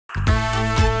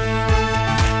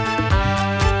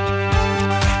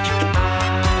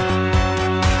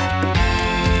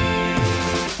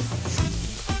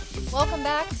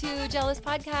ShelbySmallz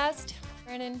podcast.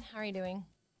 Brandon, how are you doing?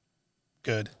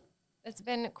 Good. It's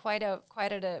been quite a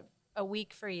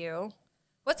week for you.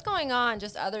 What's going on,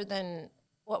 just other than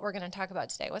what we're going to talk about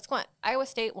today? What's going on? Iowa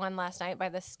State won last night by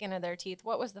the skin of their teeth.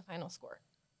 What was the final score?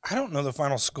 I don't know the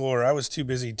final score. I was too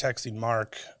busy texting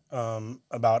Mark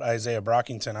about Isaiah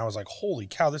Brockington. I was like, holy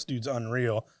cow, this dude's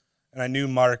unreal. And I knew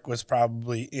Mark was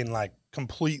probably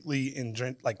completely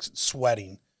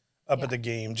sweating up at the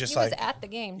game. He was at the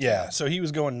game, too. Yeah, so he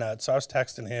was going nuts. So I was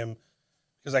texting him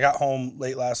because I got home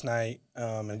late last night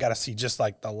and got to see just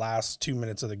the last 2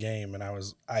 minutes of the game. And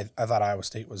I thought Iowa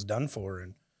State was done for.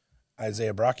 And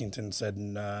Isaiah Brockington said,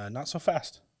 not so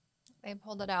fast. They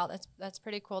pulled it out. That's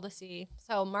pretty cool to see.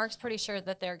 So Mark's pretty sure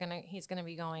that he's gonna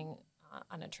be going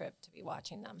on a trip to be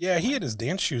watching them. Yeah, he had his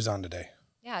dance shoes on today.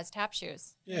 Yeah, his tap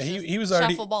shoes. Yeah, he was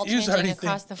already shuffle ball changing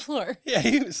across the floor. Yeah,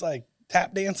 he was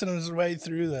tap dancing his way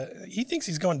through he thinks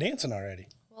he's going dancing already.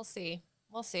 We'll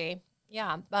see.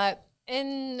 Yeah, but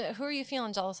who are you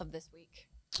feeling jealous of this week?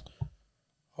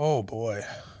 Oh boy,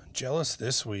 jealous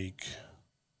this week.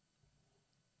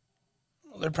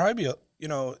 Well, there'd probably be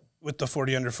with the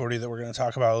 40 under 40 that we're going to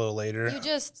talk about a little later.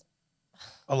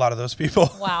 A lot of those people.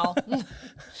 Wow.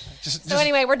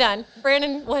 Anyway, we're done.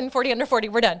 Brandon won 40 under 40.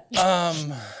 We're done.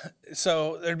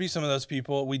 So there'd be some of those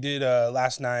people. We did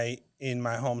last night in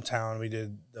my hometown. We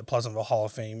did the Pleasantville Hall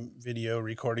of Fame video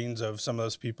recordings of some of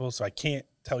those people. So I can't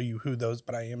tell you who those,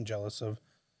 but I am jealous of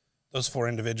those 4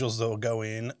 individuals that will go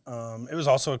in. It was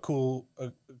also a cool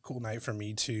night for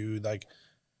me to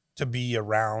be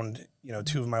around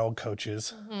 2 of my old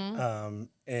coaches. Mm-hmm.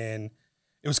 And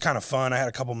it was kind of fun. I had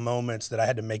a couple moments that I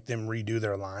had to make them redo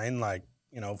their line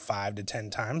 5 to 10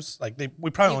 times.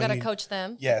 We probably got to coach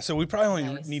them. Yeah, so we probably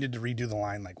only needed to redo the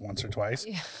line once or twice.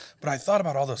 Yeah. But I thought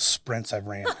about all those sprints I've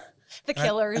ran. The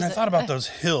killers. And I thought about those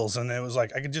hills, and it was I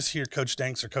could just hear Coach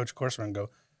Danks or Coach Korsman go,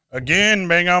 "Again,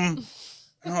 Bingham."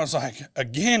 And I was like,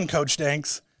 "Again, Coach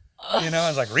Danks." I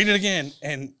was read it again.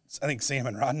 And I think Sam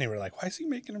and Rodney were like, why is he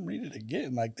making him read it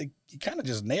again? He kind of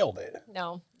just nailed it.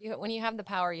 No, when you have the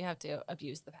power, you have to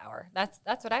abuse the power. That's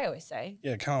what I always say.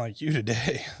 Yeah, kind of like you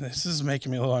today. This is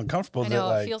making me a little uncomfortable. I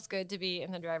know, it feels good to be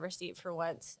in the driver's seat for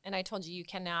once. And I told you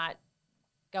cannot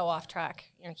go off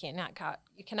track. You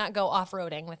cannot go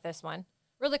off-roading with this one.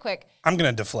 Really quick. I'm going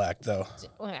to deflect, though.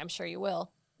 Well, I'm sure you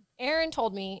will. Aaron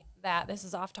told me that this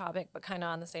is off topic, but kind of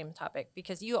on the same topic,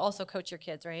 because you also coach your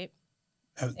kids, right?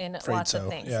 In lots of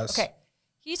things. Yes. Okay.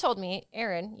 He told me,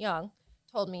 Aaron Young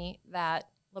told me that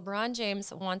LeBron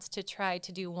James wants to try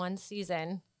to do 1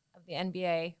 season of the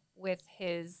NBA with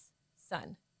his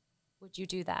son. Would you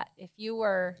do that if you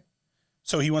were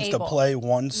So he wants to play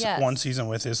one season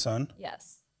with his son?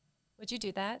 Yes. Would you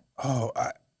do that? Oh,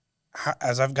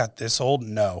 as I've got this old,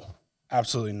 no.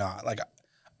 Absolutely not.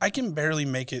 I can barely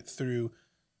make it through.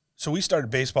 So we started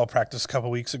baseball practice a couple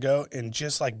weeks ago, and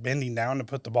just bending down to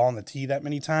put the ball on the tee that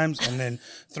many times and then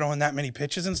throwing that many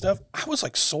pitches and stuff, I was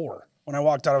sore. When I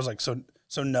walked out, I was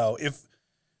so no. If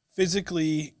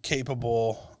physically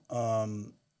capable,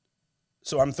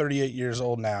 so I'm 38 years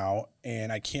old now,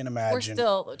 and I can't imagine. We're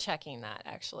still checking that,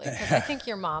 actually, because I think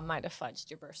your mom might have fudged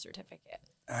your birth certificate.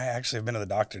 I actually have been to the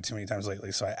doctor too many times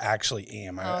lately, so I actually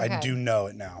am. I do know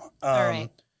it now. All right.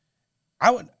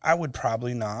 I would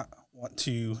probably not want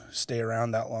to stay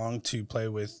around that long to play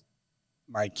with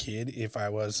my kid if I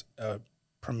was a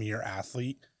premier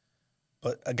athlete.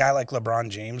 But a guy like LeBron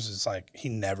James is he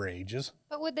never ages.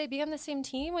 But would they be on the same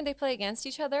team? Would they play against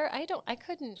each other? I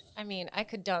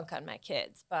could dunk on my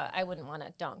kids, but I wouldn't want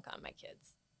to dunk on my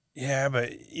kids. Yeah,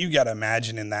 but you got to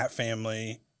imagine in that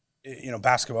family,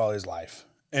 basketball is life.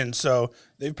 And so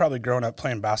they've probably grown up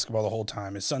playing basketball the whole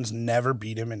time. His son's never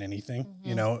beat him in anything,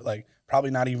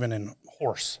 probably not even in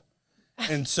horse.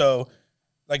 And so,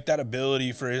 that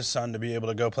ability for his son to be able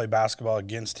to go play basketball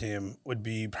against him would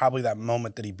be probably that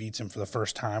moment that he beats him for the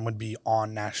first time would be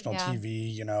on national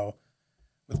TV,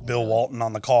 with Bill Walton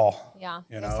on the call. Yeah,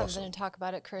 something to talk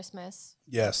about at Christmas.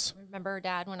 Yes. Remember,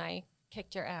 Dad, when I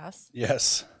kicked your ass?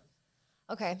 Yes.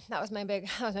 Okay, that was my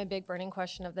big burning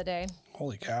question of the day.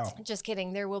 Holy cow. Just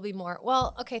kidding. There will be more.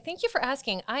 Well, okay, thank you for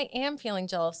asking. I am feeling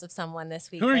jealous of someone this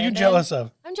week. Who are you jealous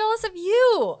of? I'm jealous of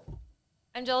you.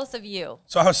 I'm jealous of you.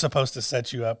 So I was supposed to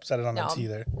set you up, set it on the tee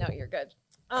there. No, you're good.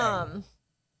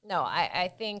 No,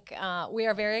 I think we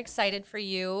are very excited for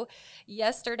you.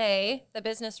 Yesterday, the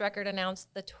Business Record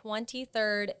announced the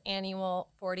 23rd annual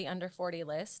 40 under 40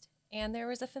 list, and there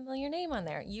was a familiar name on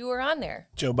there. You were on there.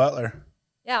 Joe Butler.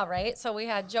 Yeah, right. So we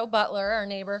had Joe Butler, our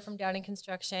neighbor from Downing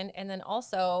Construction, and then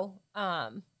also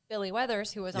Billy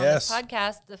Weathers, who was on this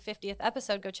podcast, the 50th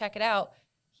episode. Go check it out.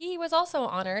 He was also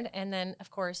honored, and then, of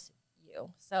course,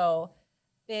 you. So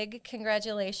big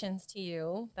congratulations to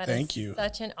you. Thank you.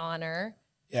 Such an honor.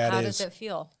 Yeah, How does it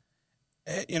feel?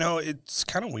 You know, it's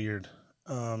kind of weird,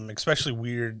 especially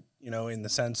weird, you know, in the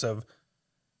sense of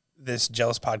this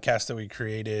Jealous podcast that we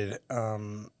created,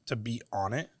 to be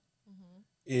on it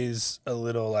is a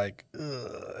little like,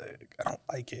 I don't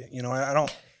like it. You know, I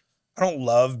don't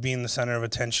love being the center of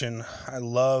attention. I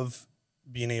love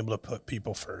being able to put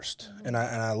people first. And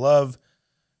I love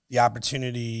the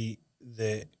opportunity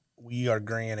that we are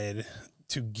granted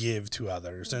to give to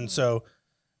others. And so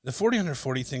the 40 under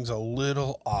 40 thing's a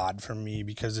little odd for me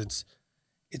because it's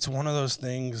one of those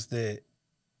things that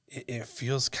it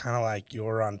feels kind of like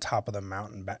you're on top of the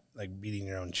mountain, like beating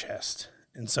your own chest.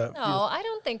 And so, no, I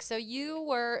don't think so.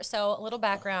 So a little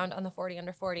background on the 40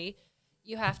 under 40.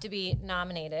 You have to be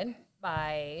nominated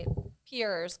by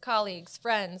peers, colleagues,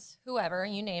 friends, whoever,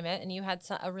 you name it. And you had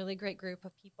a really great group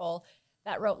of people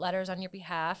that wrote letters on your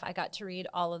behalf. I got to read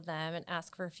all of them and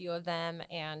ask for a few of them.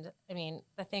 And I mean,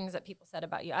 the things that people said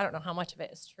about you, I don't know how much of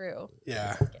it is true.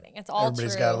 Yeah. Just kidding. It's all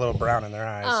Everybody's true. got a little brown in their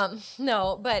eyes.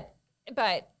 No, but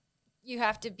you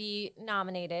have to be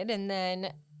nominated, and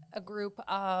then a group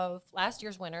of last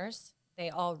year's winners, they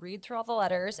all read through all the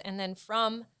letters, and then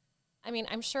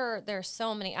I'm sure there's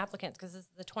so many applicants because this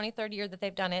is the 23rd year that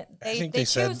they've done it. They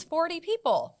choose 40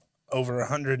 people. Over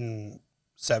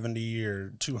 170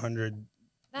 or 200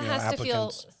 That has to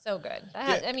feel so good.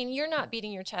 I mean, you're not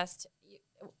beating your chest.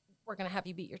 We're going to have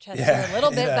you beat your chest here a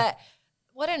little bit, but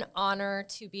what an honor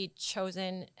to be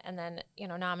chosen and then,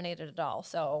 nominated at all.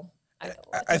 So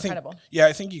it's incredible.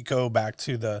 I think you go back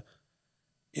to the,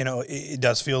 it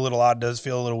does feel a little odd, does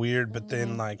feel a little weird, but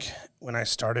then like when I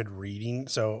started reading,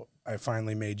 so I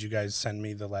finally made you guys send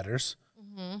me the letters.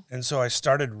 And so I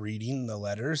started reading the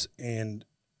letters, and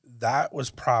that was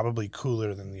probably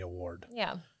cooler than the award.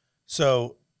 Yeah.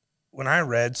 So when I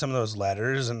read some of those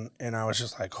letters and I was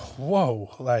just like,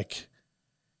 whoa, like,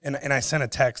 and I sent a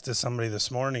text to somebody this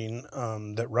morning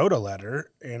that wrote a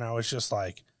letter, and I was just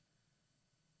like,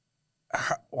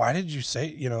 why did you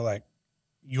say, like,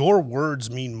 your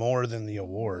words mean more than the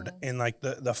award. And like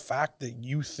the fact that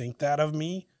you think that of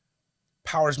me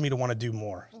powers me to want to do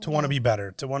more, to want to be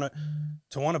better, to want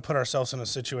to put ourselves in a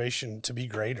situation to be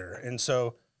greater. And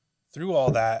so through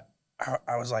all that,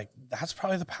 I was like, that's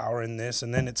probably the power in this.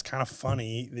 And then it's kind of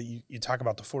funny that you talk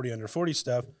about the 40 under 40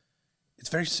 stuff. It's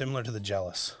very similar to the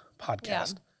Jealous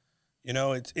podcast.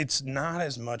 Yeah. It's not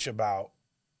as much about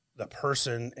the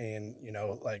person and,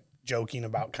 like joking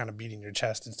about kind of beating your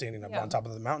chest and standing up on top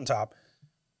of the mountaintop.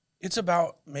 It's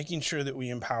about making sure that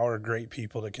we empower great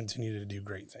people to continue to do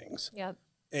great things. Yep.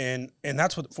 And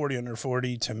that's what 40 under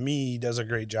 40 to me does a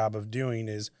great job of doing.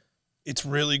 Is it's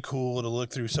really cool to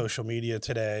look through social media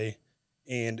today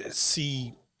and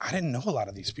see, I didn't know a lot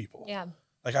of these people. Yeah.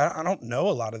 Like, I don't know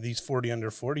a lot of these 40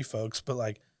 under 40 folks, but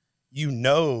like,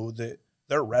 that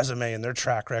their resume and their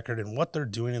track record and what they're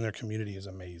doing in their community is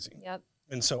amazing. Yep.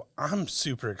 And so I'm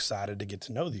super excited to get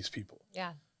to know these people.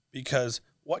 Yeah. Because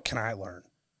what can I learn?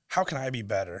 How can I be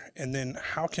better? And then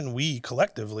how can we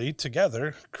collectively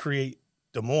together create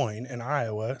Des Moines and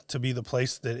Iowa to be the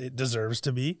place that it deserves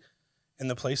to be and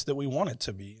the place that we want it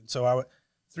to be? And so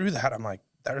through that, I'm like,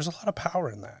 there's a lot of power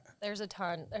in that. There's a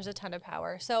ton of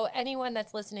power. So anyone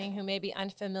that's listening who may be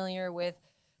unfamiliar with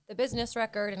the business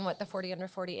record and what the 40 under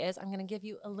 40 is, I'm going to give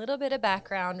you a little bit of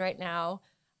background right now.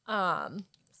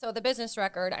 So the business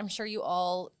record, I'm sure you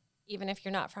all, even if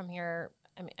you're not from here,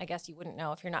 I guess you wouldn't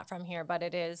know if you're not from here, but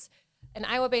it is an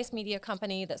Iowa-based media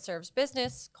company that serves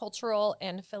business, cultural,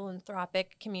 and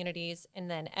philanthropic communities. And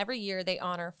then every year they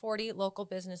honor 40 local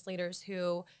business leaders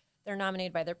who they're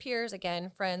nominated by their peers,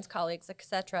 again, friends, colleagues,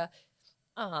 etc.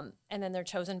 And then they're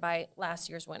chosen by last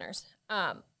year's winners.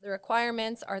 The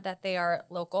requirements are that they are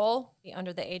local, be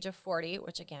under the age of 40,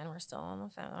 which again, we're still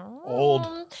on the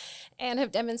old, and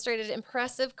have demonstrated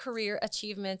impressive career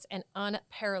achievements and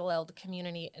unparalleled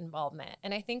community involvement.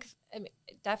 And I think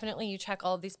definitely you check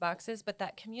all of these boxes, but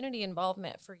that community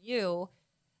involvement for you,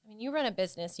 you run a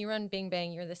business, you run Bing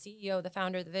Bang, you're the CEO, the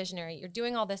founder, the visionary, you're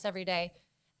doing all this every day.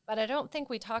 But I don't think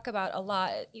we talk about a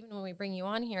lot, even when we bring you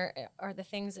on here, are the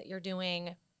things that you're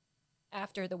doing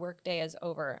after the workday is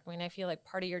over. I feel like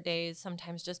part of your days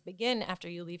sometimes just begin after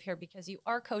you leave here because you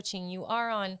are coaching, you are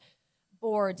on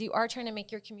boards, you are trying to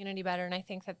make your community better. And I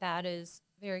think that is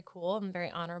very cool and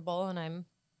very honorable. And I'm,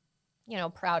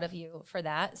 proud of you for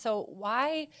that. So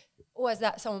why was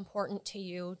that so important to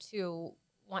you to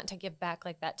want to give back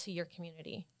like that to your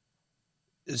community?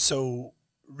 So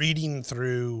reading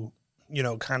through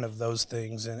kind of those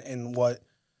things and what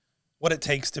it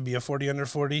takes to be a 40 under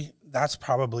 40, that's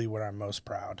probably where I'm most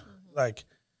proud. Like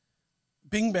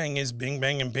Bing Bang is Bing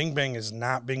Bang, and Bing Bang is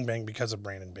not Bing Bang because of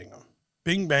Brandon Bingham.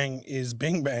 Bing Bang is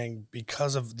Bing Bang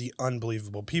because of the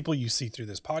unbelievable people you see through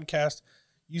this podcast.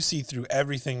 You see through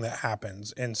everything that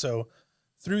happens. And so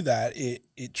through that,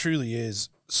 it truly is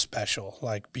special,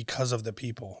 like because of the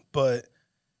people. But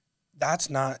that's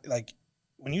not like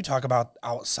when you talk about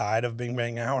outside of Bing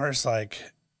Bang hours,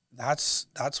 like that's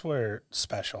where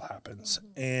special happens.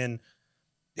 Mm-hmm. And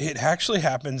it actually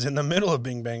happens in the middle of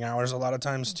Bing Bang hours a lot of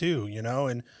times too, you know,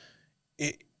 and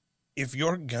if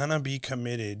you're gonna be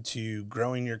committed to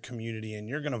growing your community and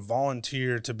you're gonna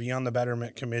volunteer to be on the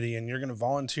Betterment Committee and you're gonna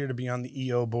volunteer to be on the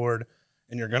EO board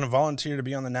and you're gonna volunteer to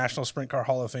be on the National Sprint Car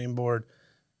Hall of Fame board,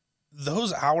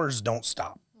 those hours don't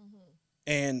stop. Mm-hmm.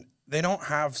 And they don't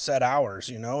have set hours,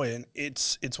 you know, and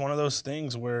it's one of those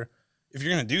things where if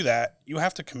you're gonna do that, you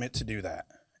have to commit to do that.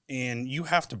 And you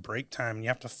have to break time and you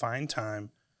have to find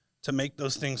time to make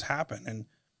those things happen.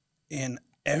 And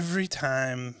every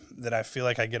time that I feel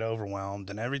like I get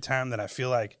overwhelmed and every time that I feel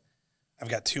like I've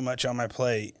got too much on my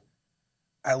plate,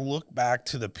 I look back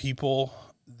to the people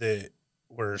that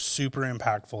were super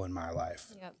impactful in my life.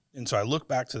 Yep. And so I look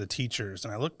back to the teachers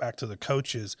and I look back to the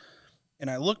coaches and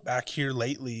I look back here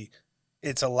lately.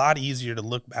 It's a lot easier to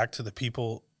look back to the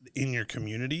people in your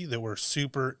community that were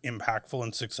super impactful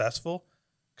and successful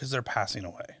because they're passing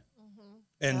away. Mm-hmm.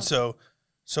 And yep.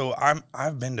 So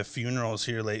I've been to funerals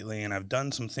here lately and I've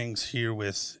done some things here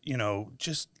with, you know,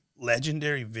 just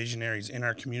legendary visionaries in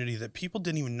our community that people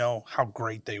didn't even know how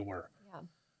great they were. Yeah.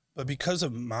 But because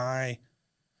of my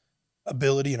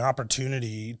ability and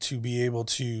opportunity to be able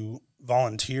to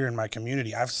volunteer in my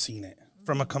community, I've seen it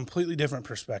from a completely different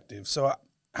perspective. So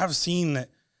I've seen that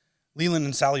Leland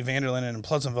and Sally Vanderlyn in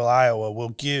Pleasantville, Iowa will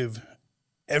give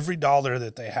every dollar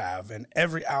that they have and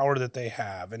every hour that they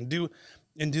have and do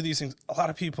these things. A lot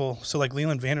of people, so like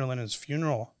Leland Vanderlyn's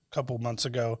funeral a couple months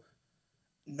ago,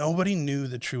 nobody knew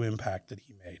the true impact that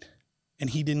he made, and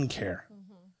he didn't care.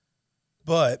 Mm-hmm.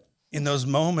 But in those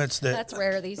moments that's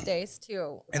rare these days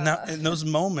too. And in those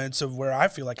moments of where I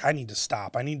feel like I need to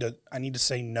stop, I need to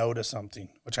say no to something,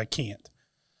 which I can't.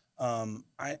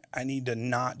 I need to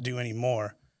not do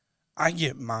anymore. I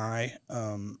get my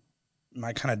kind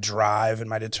of drive and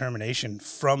my determination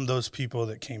from those people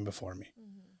that came before me.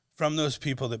 From those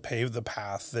people that paved the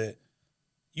path that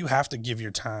you have to give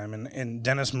your time. And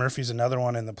Dennis Murphy's another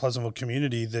one in the Pleasantville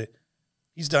community that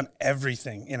he's done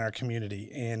everything in our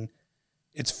community. And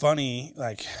it's funny,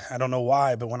 like, I don't know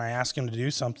why, but when I ask him to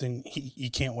do something, he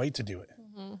can't wait to do it,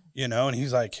 mm-hmm. you know? And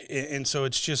he's like, and so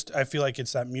it's just, I feel like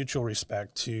it's that mutual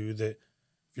respect too, that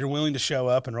if you're willing to show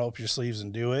up and roll up your sleeves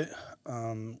and do it,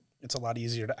 it's a lot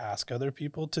easier to ask other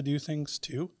people to do things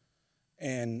too.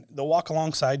 And they'll walk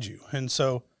alongside you. And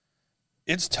so,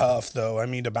 it's tough though. I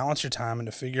mean, to balance your time and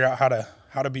to figure out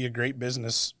how to be a great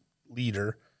business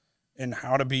leader and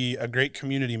how to be a great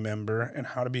community member and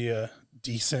how to be a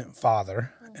decent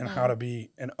father mm-hmm. and how to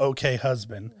be an okay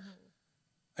husband.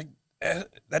 Mm-hmm.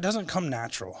 That doesn't come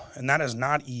natural, and that is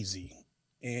not easy.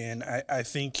 And I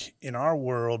think in our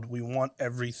world, we want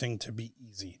everything to be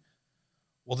easy.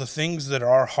 Well, the things that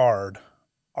are hard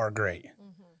are great. Mm-hmm.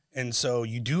 And so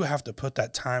you do have to put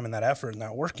that time and that effort and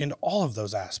that work into all of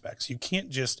those aspects. You can't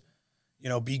just, you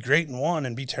know, be great in one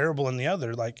and be terrible in the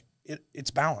other. Like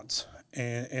it's balance.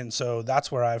 And so that's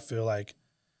where I feel like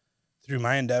through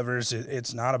my endeavors,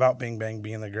 it's not about Bing Bang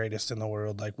being the greatest in the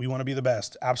world. Like we want to be the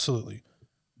best. Absolutely.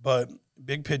 But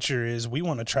big picture is we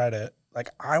want to try to,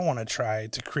 like, I want to try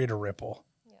to create a ripple.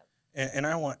 Yep. And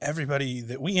I want everybody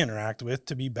that we interact with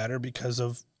to be better because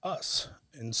of us.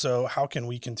 And so how can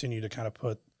we continue to kind of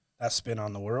put that spin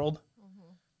on the world?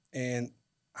 Mm-hmm. And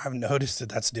I've noticed that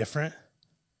that's different.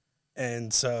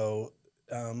 And so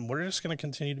we're just going to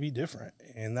continue to be different,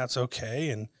 and that's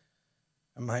okay. And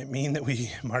it might mean that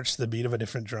we march to the beat of a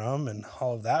different drum and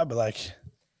all of that, but like,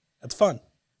 that's fun.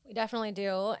 We definitely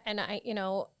do. And I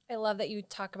love that you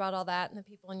talk about all that and the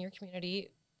people in your community.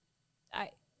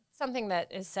 Something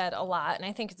that is said a lot, and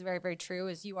I think it's very, very true,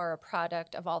 is you are a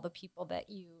product of all the people that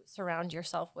you surround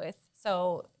yourself with.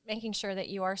 So making sure that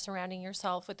you are surrounding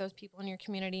yourself with those people in your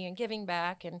community and giving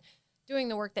back and doing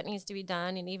the work that needs to be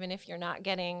done. And even if you're not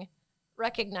getting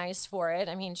recognized for it,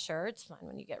 I mean, sure, it's fun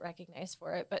when you get recognized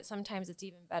for it, but sometimes it's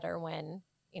even better when,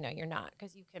 you know, you're not,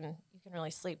 because you can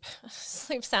really sleep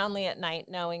soundly at night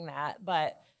knowing that.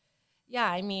 But yeah,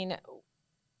 I mean,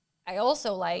 I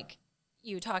also like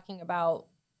you talking about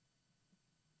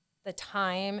the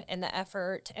time and the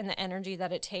effort and the energy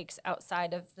that it takes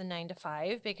outside of the 9 to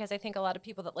 5, because I think a lot of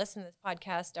people that listen to this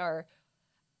podcast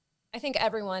I think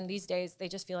everyone these days, they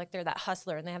just feel like they're that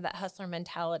hustler and they have that hustler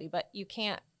mentality, but you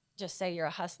can't just say you're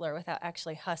a hustler without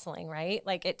actually hustling, right?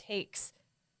 Like it takes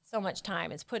so much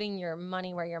time. It's putting your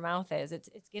money where your mouth is. It's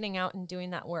getting out and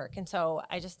doing that work. And so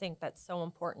I just think that's so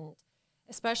important,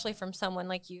 especially from someone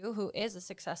like you who is a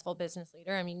successful business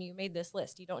leader. I mean, you made this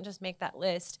list. You don't just make that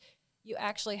list. You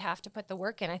actually have to put the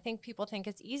work in. I think people think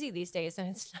it's easy these days,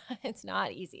 and it's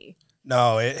not easy.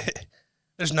 No,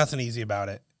 there's nothing easy about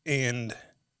it. And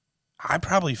I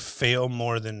probably fail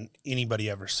more than anybody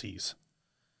ever sees.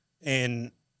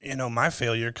 And, you know, my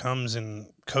failure comes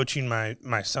in coaching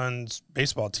my son's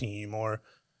baseball team, or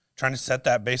trying to set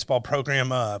that baseball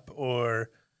program up, or,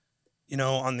 you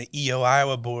know, on the EO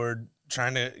Iowa board,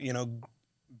 trying to, you know,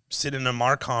 sit in a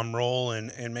Marcom role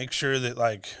and make sure that,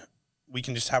 like, we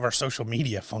can just have our social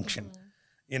media function. Mm-hmm.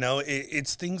 You know,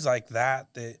 it's things like that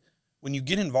when you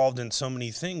get involved in so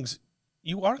many things,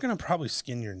 you are going to probably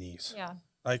skin your knees. Yeah.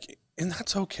 Like, and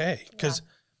that's okay. Because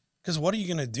what are you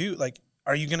going to do? Like,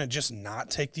 are you going to just not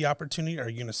take the opportunity? Are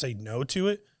you going to say no to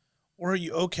it? Or are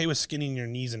you okay with skinning your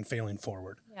knees and failing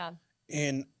forward? Yeah.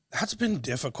 And that's been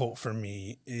difficult for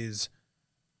me. Is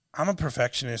I'm a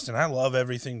perfectionist, and I love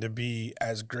everything to be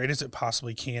as great as it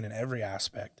possibly can in every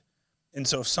aspect. And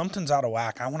so if something's out of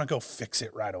whack, I want to go fix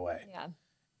it right away. Yeah.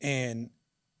 And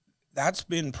that's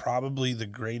been probably the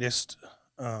greatest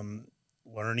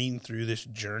learning through this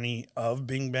journey of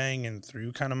Bing Bang and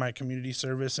through kind of my community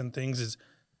service and things, is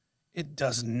it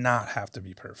does not have to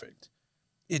be perfect.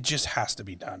 It just has to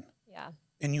be done. Yeah.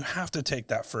 And you have to take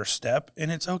that first step, and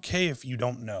it's okay if you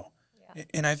don't know. Yeah.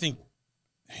 And I think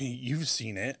you've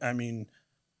seen it. I mean,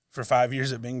 for 5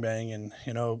 years at Bing Bang, and,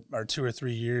 you know, our 2 or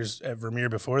 3 years at Vermeer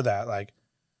before that, like,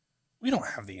 we don't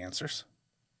have the answers.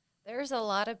 There's a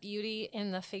lot of beauty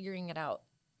in the figuring it out.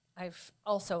 I've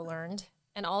also learned.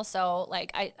 And also,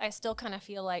 like, I still kind of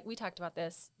feel like, we talked about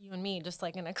this, you and me, just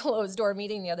like in a closed door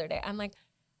meeting the other day. I'm like,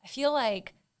 I feel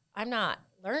like I'm not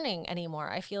learning anymore.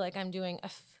 I feel like I'm doing a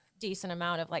decent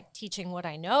amount of, like, teaching what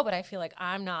I know, but I feel like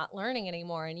I'm not learning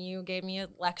anymore. And you gave me a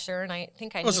lecture, and I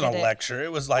think I needed it. It wasn't a lecture.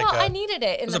 It was like I needed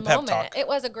it in the moment. Talk. It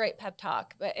was a great pep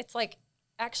talk. But it's like,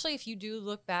 actually, if you do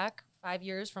look back 5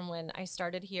 years from when I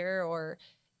started here, or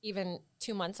even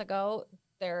 2 months ago,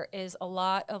 there is a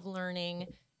lot of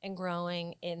learning and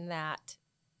growing in that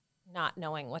not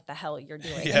knowing what the hell you're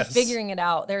doing. Yes. And figuring it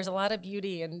out. There's a lot of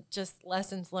beauty and just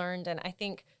lessons learned. And I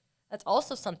think that's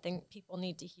also something people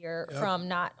need to hear from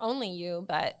not only you,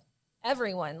 but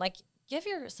everyone. Like, give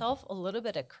yourself a little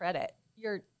bit of credit.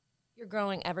 You're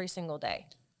growing every single day.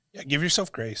 Yeah, give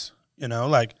yourself grace. You know,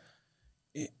 like,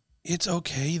 it's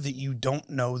okay that you don't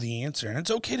know the answer. And it's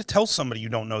okay to tell somebody you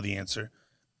don't know the answer.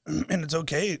 And it's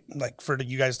okay, like, for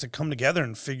you guys to come together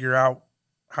and figure out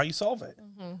how you solve it.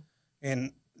 Mm-hmm.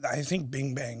 And I think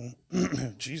Bing Bang,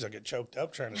 geez, I get choked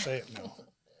up trying to say it. No,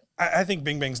 I think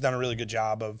Bing Bang's done a really good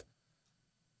job of,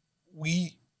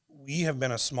 we have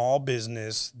been a small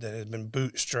business that has been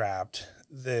bootstrapped,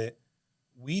 that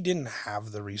we didn't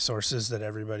have the resources that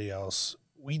everybody else,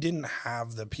 we didn't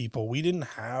have the people, we didn't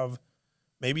have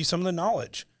maybe some of the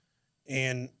knowledge,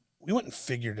 and we went and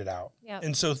figured it out. Yep.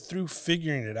 And so through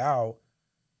figuring it out,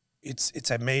 it's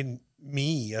made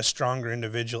me a stronger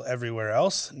individual everywhere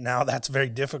else. Now that's very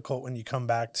difficult when you come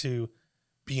back to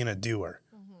being a doer.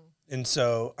 Mm-hmm. And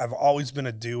so I've always been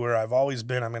a doer. I've always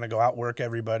been, I'm going to go outwork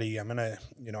everybody. I'm going to,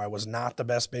 you know, I was not the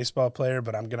best baseball player,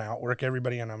 but I'm going to outwork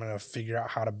everybody, and I'm going to figure out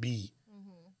how to be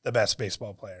the best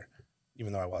baseball player,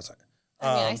 even though I wasn't.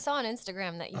 I mean, I saw on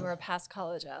Instagram that you were a past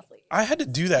college athlete. I had to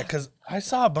do that because I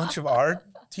saw a bunch of our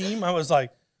team. I was like,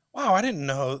 wow, I didn't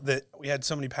know that we had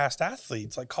so many past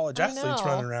athletes, like college athletes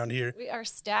running around here. We are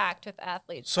stacked with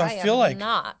athletes. So I feel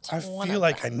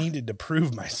like I needed to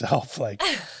prove myself. Like,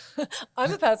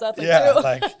 I'm a past athlete too. Yeah,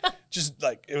 like, just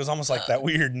like, it was almost like that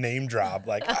weird name drop.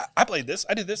 Like, I played this,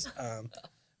 I did this.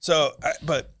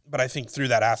 But I think through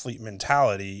that athlete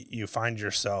mentality, you find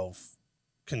yourself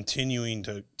continuing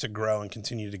to grow and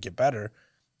continue to get better.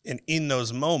 And in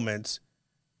those moments,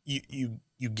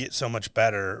 you get so much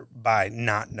better by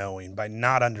not knowing, by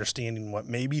not understanding what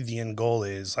maybe the end goal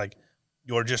is. Like,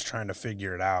 you're just trying to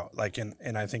figure it out. Like,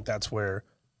 and I think that's where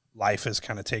life has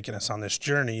kind of taken us on this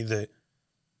journey, that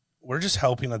we're just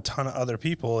helping a ton of other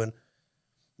people. And,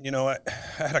 you know, I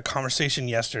had a conversation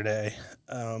yesterday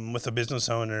with a business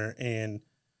owner, and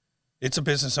it's a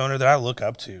business owner that I look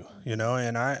up to, you know,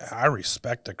 and I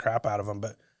respect the crap out of them,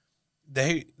 but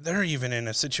they're even in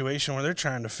a situation where they're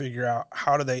trying to figure out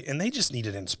and they just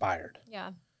needed inspired.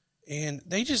 Yeah. And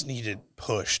they just needed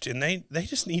pushed, and they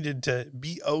just needed to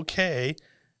be okay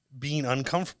being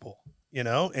uncomfortable, you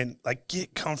know, and, like,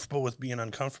 get comfortable with being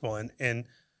uncomfortable. And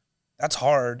that's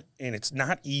hard, and it's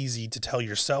not easy to tell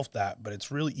yourself that, but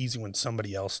it's really easy when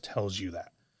somebody else tells you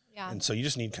that. Yeah. And so you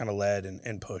just need kind of led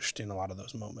and pushed in a lot of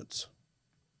those moments.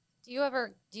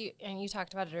 And you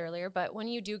talked about it earlier, but when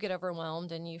you do get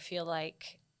overwhelmed and you feel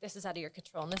like this is out of your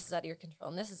control and this is out of your control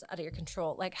and this is out of your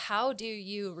control, like how do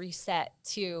you reset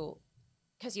to,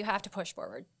 because you have to push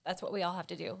forward. That's what we all have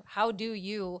to do. How do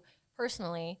you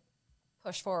personally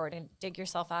push forward and dig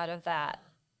yourself out of that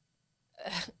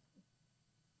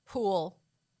pool?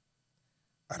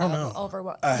 I don't know.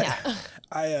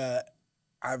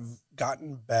 I've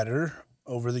gotten better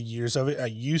over the years of it. I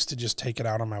used to just take it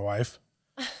out on my wife.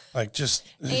 Like just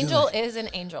Angel is an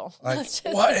angel. Like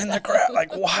what in the crap?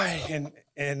 Like why? And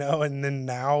and then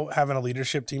now having a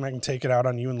leadership team, I can take it out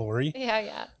on you and Lori.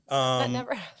 Yeah. That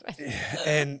never happened.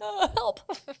 And help.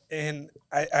 And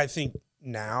I think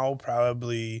now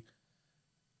probably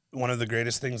one of the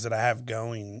greatest things that I have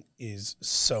going is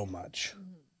so much.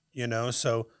 Mm-hmm.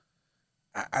 So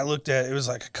I looked at it was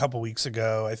like a couple weeks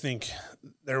ago. I think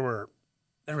there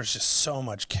was just so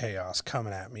much chaos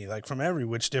coming at me, like from every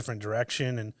which different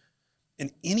direction, and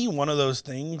any one of those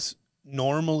things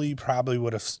normally probably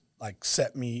would have like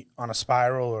set me on a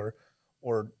spiral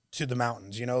or to the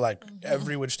mountains, like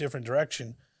every which different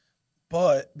direction.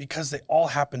 But because they all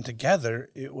happened together,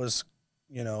 it was,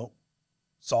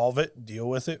 solve it, deal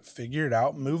with it, figure it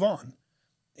out, move on.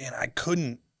 And I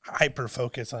couldn't hyper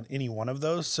focus on any one of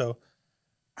those. So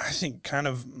I think kind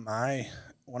of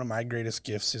one of my greatest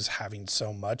gifts is having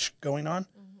so much going on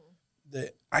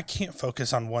that I can't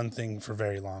focus on one thing for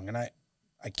very long. And I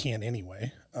can't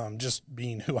anyway, just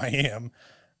being who I am.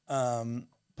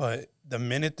 But the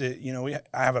minute that,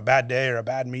 I have a bad day or a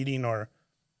bad meeting or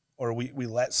we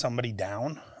let somebody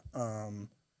down,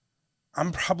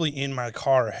 I'm probably in my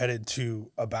car headed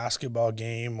to a basketball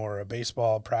game or a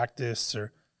baseball practice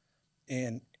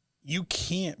and you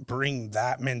can't bring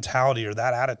that mentality or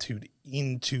that attitude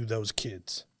into those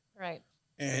kids. Right.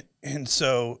 And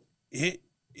so it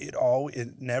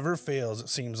never fails. It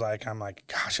seems like I'm like,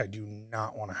 gosh, I do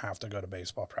not want to have to go to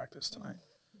baseball practice tonight.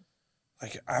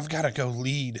 Like I've got to go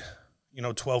lead,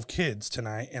 12 kids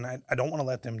tonight and I don't want to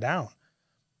let them down.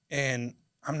 And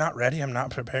I'm not ready. I'm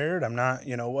not prepared. I'm not,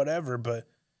 whatever. But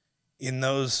in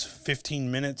those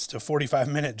 15 minutes to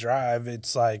 45-minute drive,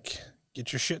 it's like,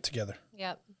 get your shit together.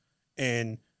 Yep.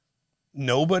 And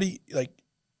nobody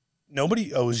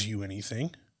owes you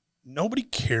anything. Nobody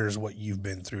cares what you've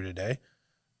been through today.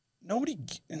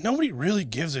 Nobody really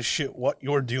gives a shit what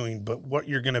you're doing, but what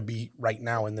you're going to be right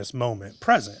now in this moment,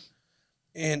 present.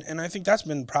 And I think that's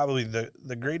been probably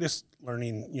the greatest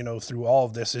learning, through all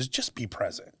of this is just be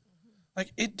present.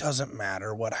 Like, it doesn't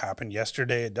matter what happened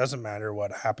yesterday. It doesn't matter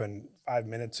what happened 5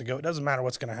 minutes ago. It doesn't matter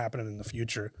what's going to happen in the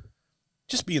future.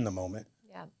 Just be in the moment.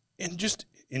 Yeah. And just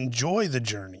enjoy the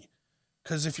journey.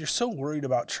 Because if you're so worried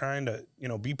about trying to,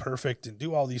 be perfect and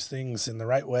do all these things in the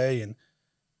right way, and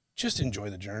just enjoy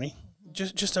the journey.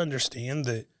 Just understand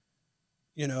that,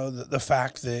 the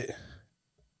fact that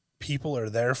people are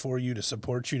there for you, to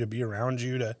support you, to be around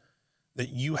you, that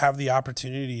you have the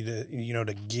opportunity to,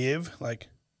 to give, like,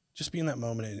 just be in that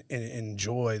moment and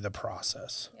enjoy the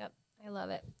process. Yep. I love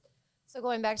it. So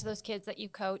going back to those kids that you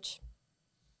coach,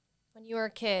 when you were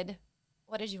a kid,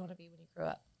 what did you want to be when you grew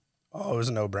up? Oh, it was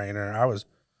a no-brainer. I was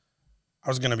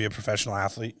going to be a professional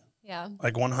athlete. Yeah.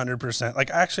 Like 100%. Like,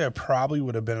 actually, I probably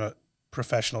would have been a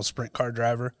professional sprint car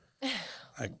driver.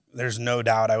 Like, there's no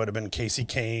doubt I would have been Casey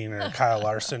Kane or Kyle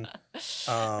Larson.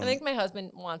 I think my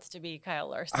husband wants to be Kyle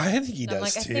Larson. I think he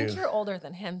does, too. too. I think you're older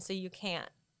than him, so you can't.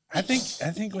 I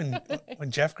think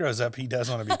when Jeff grows up, he does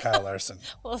want to be Kyle Larson.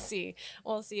 We'll see.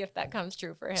 We'll see if that comes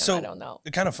true for him. So, I don't know.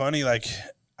 It's kind of funny. Like,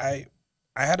 I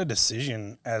had a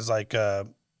decision as like a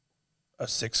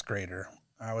sixth grader.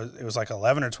 It was like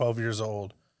 11 or 12 years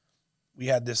old. We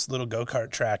had this little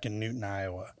go-kart track in Newton,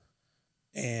 Iowa,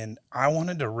 and I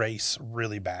wanted to race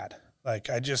really bad. Like,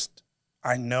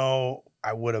 I know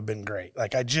I would have been great.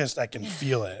 Like, I can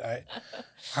feel it.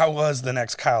 I was the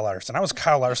next Kyle Larson. I was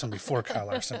Kyle Larson before Kyle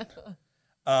Larson.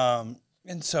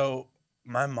 And so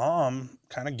my mom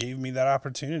kind of gave me that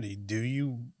opportunity.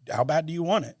 How bad do you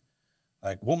want it?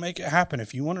 Like, we'll make it happen.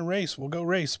 If you want to race, we'll go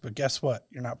race. But guess what?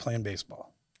 You're not playing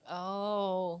baseball.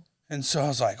 Oh. And so I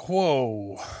was like,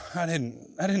 whoa, I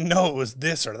didn't know it was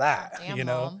this or that, Damn,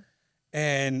 Mom.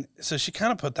 And so she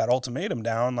kind of put that ultimatum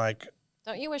down, like.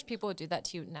 Don't you wish people would do that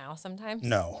to you now sometimes?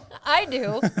 No. I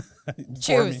do.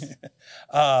 Choose.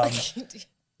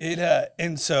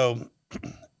 And so,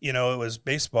 it was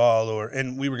baseball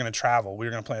and we were going to travel. We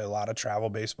were going to play a lot of travel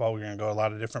baseball. We were going to go a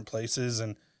lot of different places,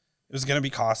 and it was going to be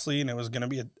costly, and it was going to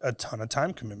be a ton of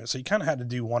time commitment. So you kind of had to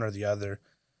do one or the other.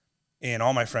 And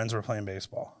all my friends were playing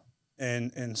baseball.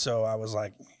 And so I was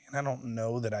like, man, I don't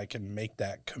know that I can make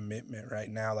that commitment right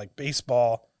now. Like,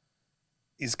 baseball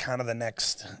is kind of the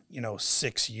next,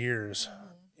 6 years,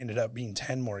 ended up being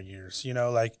 10 more years,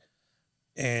 like,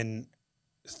 and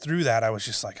through that, I was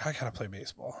just like, I gotta play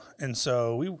baseball. And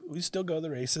so we still go to the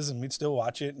races and we'd still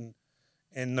watch it.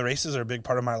 And the races are a big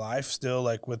part of my life still,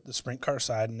 like with the sprint car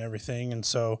side and everything. And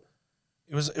so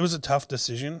it was a tough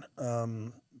decision,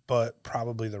 but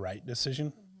probably the right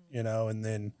decision, and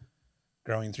then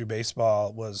growing through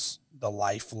baseball was the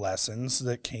life lessons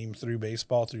that came through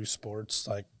baseball, through sports.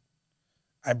 Like,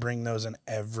 I bring those in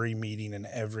every meeting and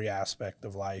every aspect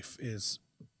of life is,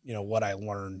 what I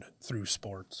learned through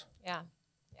sports. Yeah.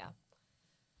 Yeah.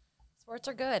 Sports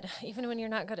are good, even when you're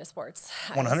not good at sports.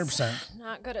 100%.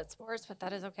 Not good at sports, but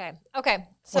that is okay. Okay.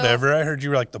 So, whatever. I heard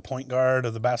you were like the point guard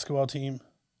of the basketball team.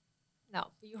 No,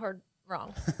 you heard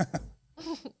wrong.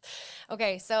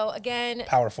 Okay. So again,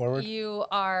 power forward. You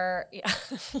are, yeah.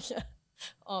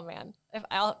 Oh man.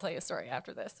 I'll tell you a story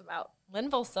after this about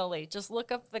Linville Sully. Just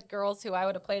look up the girls who I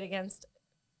would have played against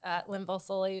at Linville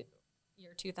Sully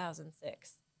year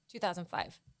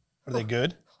 2005. Are they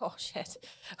good? Oh shit.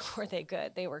 Were they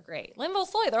good? They were great. Linville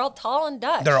Sully, they're all tall and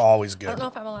Dutch. They're always good. I don't know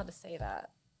if I'm allowed to say that,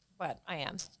 but I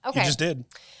am. Okay. You just did.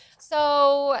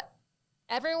 So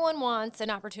everyone wants an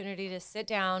opportunity to sit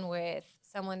down with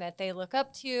someone that they look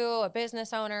up to, a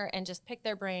business owner, and just pick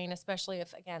their brain, especially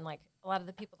if, again, like a lot of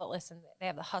the people that listen, they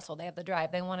have the hustle, they have the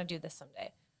drive, they want to do this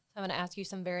someday. So I'm going to ask you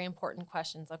some very important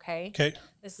questions, okay? Okay.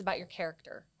 This is about your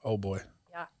character. Oh, boy.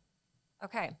 Yeah.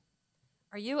 Okay.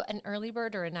 Are you an early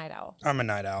bird or a night owl? I'm a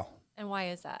night owl. And why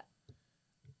is that?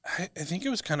 I think it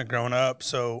was kind of growing up.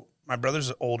 So my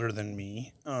brother's older than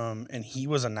me, and he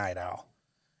was a night owl.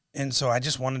 And so I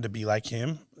just wanted to be like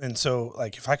him. And so,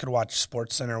 like, if I could watch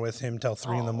Sports Center with him till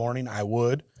 3 in the morning, I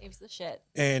would. Saves the shit.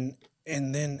 And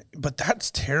then, but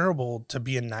that's terrible to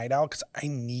be a night owl because I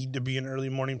need to be an early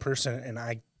morning person, and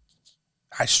I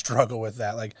struggle with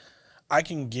that. Like, I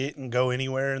can get and go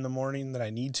anywhere in the morning that I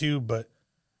need to, but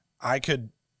I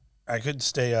could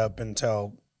stay up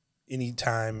until any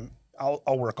time.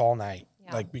 I'll work all night,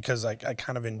 like, because I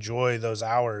kind of enjoy those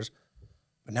hours.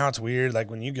 But now it's weird, like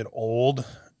when you get old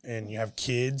and you have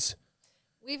kids.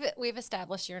 We've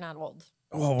established you're not old.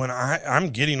 Well, when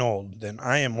I'm getting old, then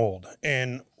I am old.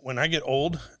 And when I get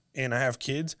old and I have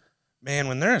kids, man,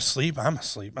 when they're asleep, I'm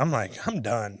asleep. I'm like, I'm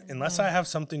done. Mm-hmm. Unless I have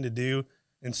something to do,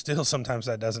 and still sometimes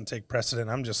that doesn't take precedent.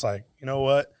 I'm just like, you know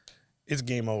what? It's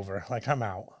game over. Like, I'm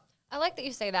out. I like that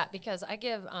you say that because I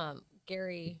give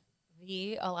Gary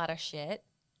V a lot of shit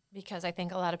because I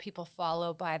think a lot of people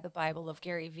follow by the Bible of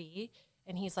Gary V.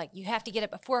 And he's like, you have to get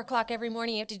up at 4 o'clock every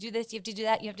morning. You have to do this. You have to do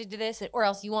that. You have to do this, or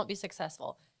else you won't be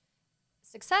successful.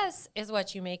 Success is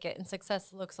what you make it, and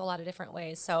success looks a lot of different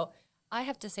ways. So I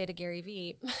have to say to Gary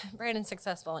V, Brandon's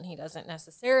successful, and he doesn't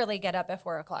necessarily get up at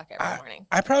 4 o'clock every morning.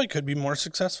 I probably could be more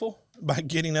successful by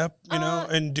getting up,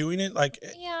 and doing it. Like,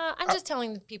 yeah, I'm just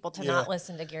telling people to not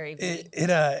listen to Gary V.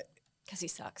 Because he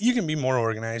sucks. You can be more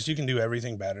organized. You can do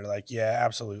everything better. Like, yeah,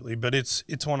 absolutely. But it's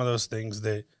one of those things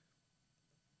that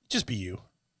just be you.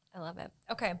 I love it.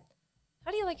 Okay.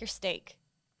 How do you like your steak?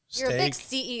 You're a big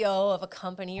CEO of a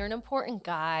company. You're an important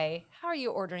guy. How are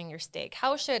you ordering your steak?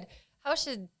 How should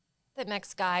the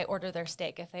next guy order their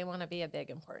steak if they want to be a big,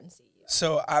 important CEO?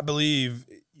 So I believe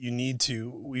you need to,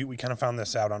 we kind of found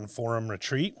this out on Forum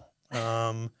Retreat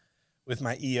with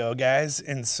my EO guys.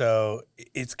 And so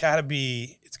it's gotta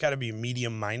be a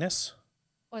medium minus.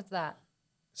 What's that?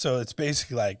 So it's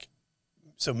basically like,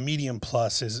 so medium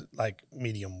plus is like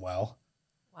medium well.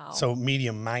 Wow. So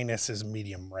medium minus is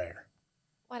medium rare.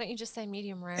 Why don't you just say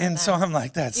medium rare? And so I'm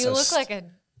like, that's you look like a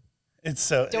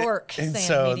dork and saying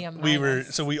so medium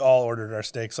minus. We all ordered our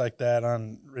steaks like that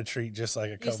on retreat, just like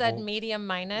a couple. You said medium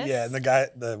minus? Yeah, and the guy,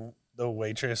 the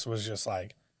waitress was just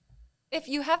like. If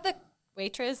you have the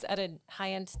waitress at a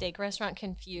high-end steak restaurant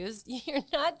confused, you're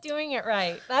not doing it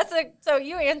right. So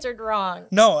you answered wrong.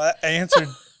 No, I answered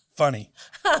funny.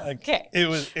 Like, okay. It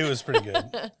was pretty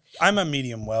good. I'm a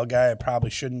medium well guy. I probably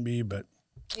shouldn't be, but.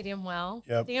 Medium well?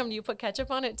 Yep. Damn, do you put ketchup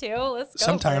on it too? Let's go.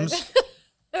 Sometimes.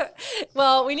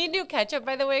 Well, we need new ketchup,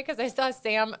 by the way, because I saw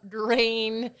Sam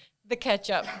drain the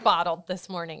ketchup bottle this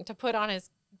morning to put on his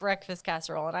breakfast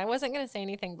casserole. And I wasn't going to say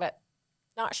anything, but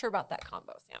not sure about that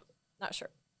combo, Sam. Not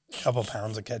sure. Couple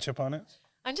pounds of ketchup on it.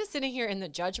 I'm just sitting here in the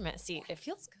judgment seat. It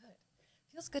feels good.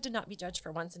 It feels good to not be judged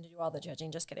for once and to do all the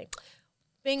judging. Just kidding.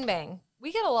 Bing Bang.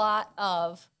 We get a lot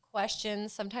of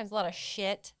questions, sometimes a lot of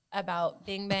shit about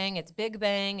Bing Bang. It's Big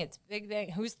Bang. It's Big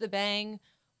Bang. Who's the bang?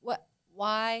 What?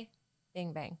 Why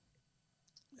Bing Bang?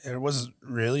 There was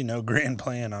really no grand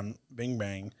plan on Bing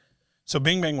Bang. So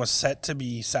Bing Bang was set to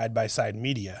be side-by-side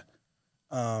media.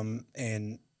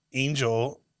 And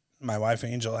Angel, my wife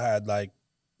Angel, had like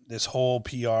this whole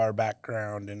PR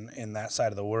background and that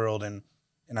side of the world, and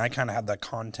I kind of had the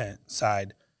content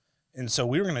side. And so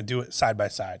we were going to do it side by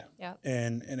side. Yeah.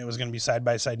 And it was going to be side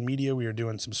by side media. We were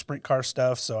doing some sprint car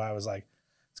stuff. So I was like,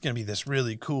 it's going to be this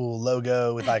really cool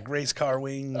logo with like race car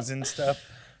wings and stuff.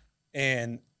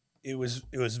 And it was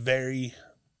very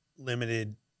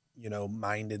limited, you know,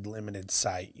 minded, limited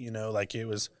sight, you know, like it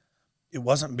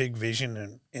wasn't big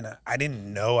vision. And I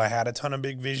didn't know I had a ton of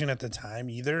big vision at the time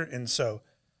either. And so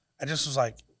I just was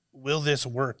like, will this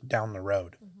work down the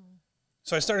road? Mm-hmm.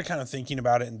 So I started kind of thinking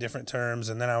about it in different terms,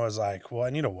 and then I was like, well,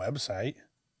 I need a website.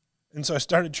 And so I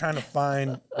started trying to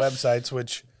find websites,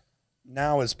 which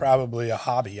now is probably a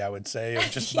hobby, I would say, of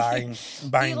just buying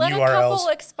you let URLs. A couple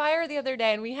expire the other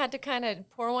day, and we had to kind of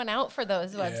pour one out for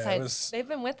those websites. They've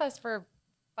been with us for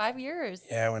 5 years.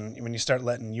 Yeah, when you start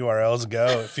letting URLs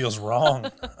go, it feels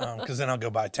wrong, because then I'll go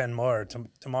buy 10 more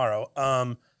tomorrow.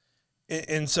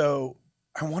 And so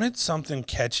I wanted something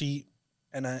catchy.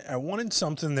 And I wanted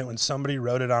something that when somebody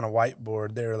wrote it on a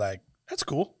whiteboard, they were like, that's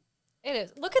cool. It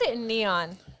is. Look at it in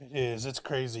neon. It is. It's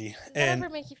crazy. Does that ever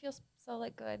make you feel so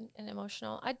like good and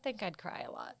emotional? I'd think I'd cry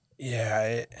a lot.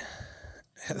 Yeah.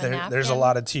 There's a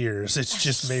lot of tears. It's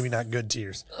just maybe not good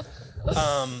tears.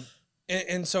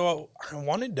 And so I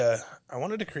wanted to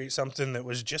create something that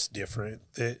was just different,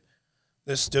 that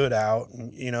stood out.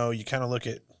 And, you know, you kind of look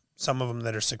at some of them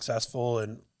that are successful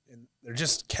and they're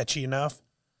just catchy enough.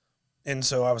 And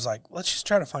so I was like, let's just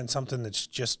try to find something that's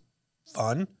just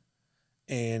fun.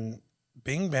 And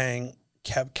Bing Bang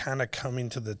kept kind of coming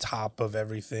to the top of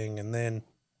everything. And then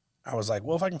I was like,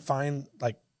 well, if I can find,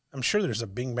 like, I'm sure there's a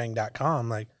bingbang.com,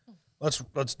 like,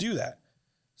 let's do that.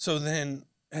 So then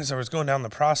as I was going down the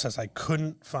process, I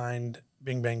couldn't find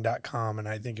bingbang.com. And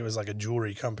I think it was like a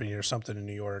jewelry company or something in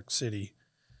New York City.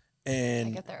 And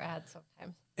I get their ads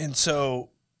sometimes. And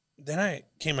so then I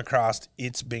came across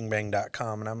it's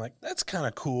bingbang.com, and I'm like, that's kind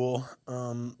of cool.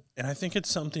 And I think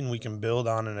it's something we can build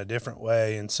on in a different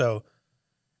way. And so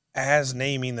as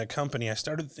naming the company, I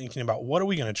started thinking about what are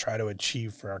we going to try to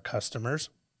achieve for our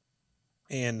customers?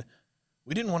 And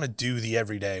we didn't want to do the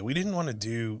everyday. We didn't want to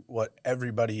do what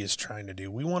everybody is trying to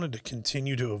do. We wanted to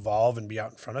continue to evolve and be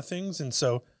out in front of things. And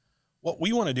so what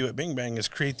we want to do at Bing Bang is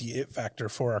create the it factor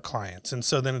for our clients. And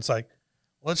so then it's like,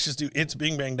 let's just do it's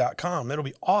bingbang.com. That'll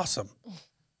be awesome.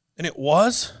 And it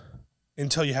was,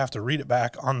 until you have to read it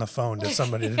back on the phone to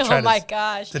somebody to try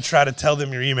to try to tell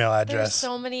them your email address. There's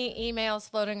so many emails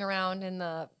floating around in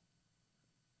the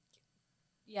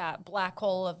black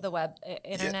hole of the web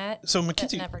internet. Yeah. So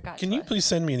Mackenzie, can you please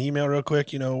send me an email real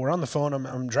quick? You know, we're on the phone.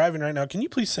 I'm driving right now. Can you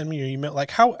please send me your email?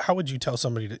 Like how would you tell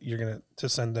somebody that you're going to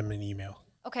send them an email?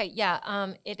 Okay.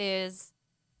 Yeah. It is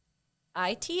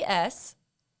ITS.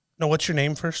 No, what's your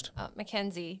name first?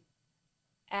 Mackenzie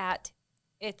at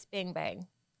It's Bing Bang.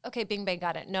 Okay, Bing Bang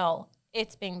got it. No,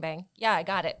 it's Bing Bang. Yeah, I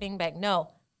got it. Bing Bang. No,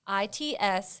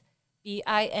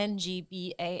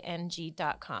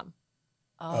 ITSBingbang.com.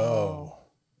 Oh,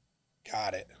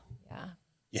 got it. Yeah.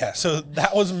 Yeah, so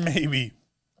that was I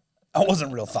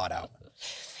wasn't real thought out.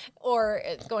 Or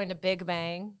it's going to Big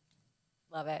Bang.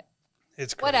 Love it.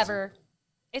 It's crazy. Whatever.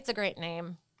 It's a great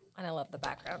name, and I love the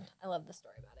background. I love the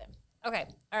story about it. Okay.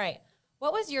 All right.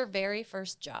 What was your very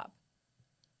first job?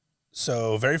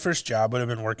 So very first job would have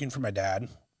been working for my dad.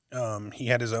 He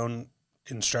had his own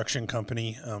construction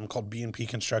company called B&P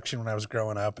Construction when I was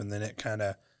growing up, and then it kind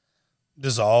of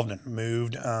dissolved and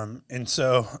moved. And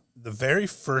so the very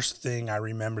first thing I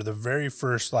remember, the very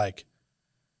first like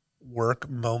work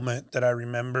moment that I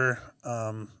remember,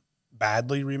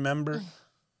 badly remember,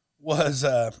 was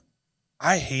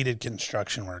I hated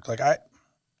construction work. Like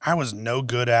I was no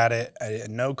good at it. I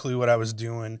had no clue what I was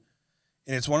doing.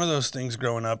 And it's one of those things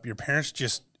growing up, your parents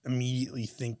just immediately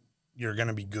think you're going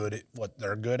to be good at what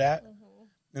they're good at.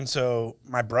 Mm-hmm. And so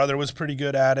my brother was pretty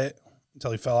good at it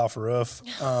until he fell off a roof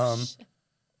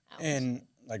and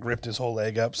like ripped his whole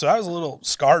leg up. So I was a little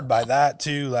scarred by that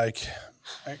too. Like,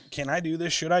 can I do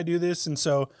this? Should I do this? And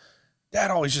so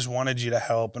Dad always just wanted you to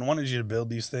help and wanted you to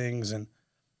build these things.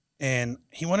 And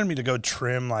he wanted me to go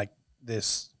trim like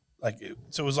this.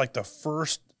 So it was like the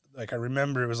first, like I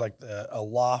remember it was like a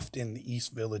loft in the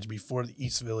East Village before the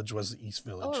East Village was the East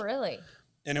Village. Oh, really?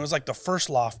 And it was like the first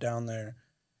loft down there.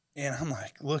 And I'm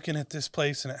like looking at this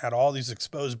place, and it had all these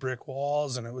exposed brick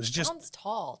walls, and it was just. Sounds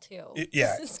tall too.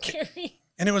 Yeah. This is scary.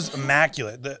 And it was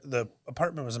immaculate. The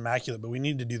apartment was immaculate, but we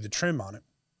needed to do the trim on it.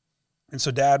 And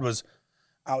so Dad was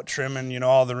out trimming,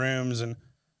 all the rooms, and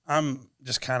I'm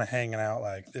just kind of hanging out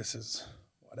like, this is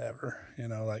whatever,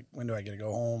 like, when do I get to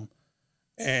go home?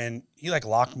 And he like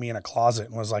locked me in a closet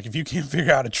and was like, if you can't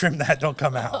figure out how to trim that, don't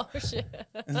come out. Oh, shit.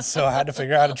 And so I had to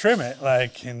figure out how to trim it.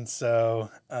 And so,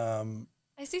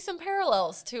 I see some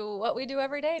parallels to what we do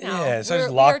every day now. Yeah, so I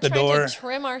just locked the door. We're trying to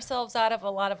trim ourselves out of a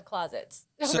lot of closets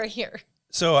over here.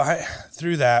 So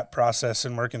through that process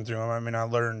and working through them, I mean, I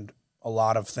learned a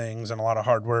lot of things and a lot of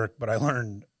hard work, but I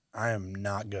learned I am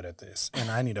not good at this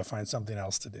and I need to find something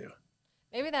else to do.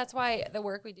 Maybe that's why the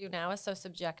work we do now is so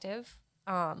subjective.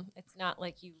 It's not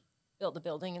like you build a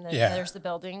building and then there's the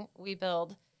building. We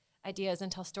build ideas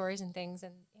and tell stories and things,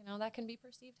 and that can be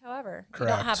perceived however. Correct.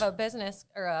 You don't have a business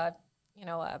or a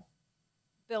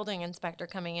building inspector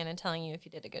coming in and telling you if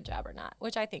you did a good job or not,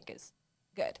 which I think is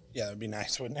good. Yeah, that'd be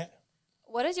nice, wouldn't it?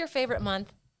 What is your favorite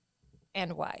month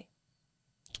and why?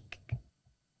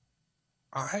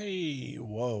 I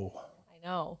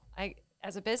know.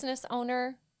 As a business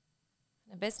owner,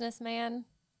 a businessman,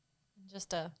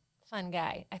 just a fun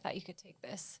guy, I thought you could take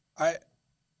this. I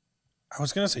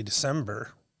was going to say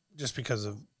December just because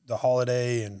of the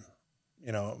holiday and,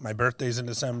 my birthday's in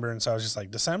December. And so I was just like,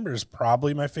 December is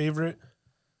probably my favorite,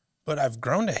 but I've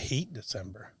grown to hate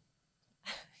December.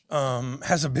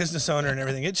 As a business owner and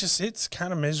everything, it's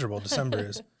kind of miserable. December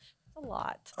is. It's a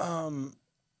lot.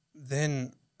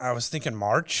 Then I was thinking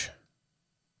March,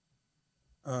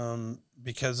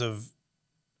 because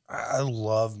I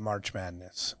love March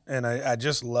Madness, and I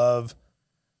just love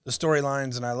the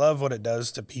storylines, and I love what it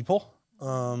does to people.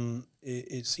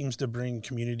 It seems to bring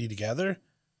community together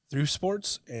through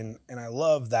sports, and I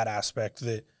love that aspect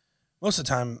that most of the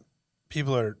time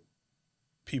people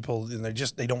and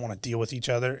they don't want to deal with each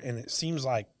other, and it seems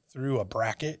like through a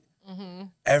bracket,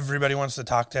 everybody wants to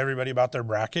talk to everybody about their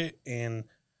bracket, and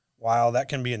while that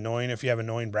can be annoying if you have an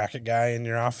annoying bracket guy in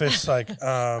your office, like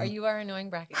are you our annoying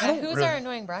bracket guy? Who's our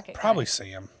annoying bracket guy? Probably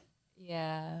Sam.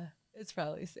 Yeah, it's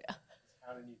probably Sam.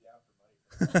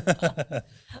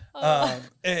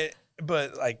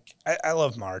 But like I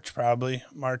love March. Probably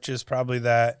March is probably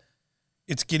that.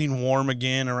 It's getting warm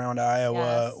again around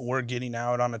Iowa. Yes. We're getting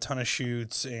out on a ton of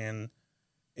shoots, and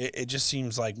it just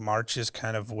seems like March is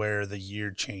kind of where the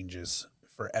year changes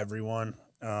for everyone.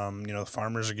 The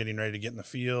farmers are getting ready to get in the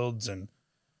fields, and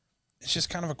it's just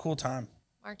kind of a cool time.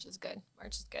 March is good.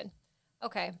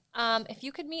 Okay. If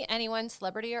you could meet anyone,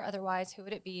 celebrity or otherwise, who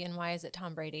would it be, and why is it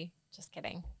Tom Brady? Just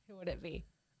kidding. Who would it be?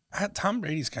 Tom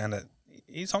Brady's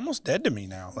he's almost dead to me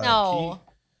now. No.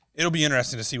 It'll be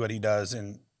interesting to see what he does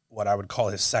in what I would call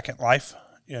his second life,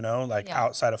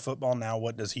 outside of football. Now,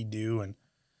 what does he do? And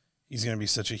he's going to be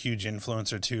such a huge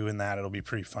influencer too in that. It'll be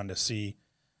pretty fun to see.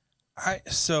 I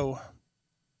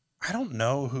don't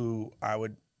know who I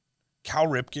would. Cal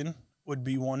Ripken would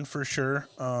be one for sure,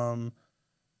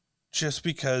 just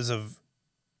because of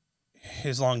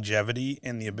his longevity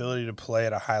and the ability to play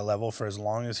at a high level for as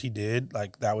long as he did.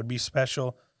 Like, that would be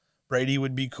special. Brady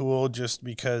would be cool just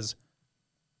because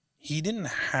he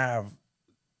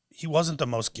wasn't the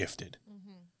most gifted.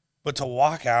 But to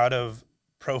walk out of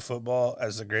pro football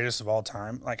as the greatest of all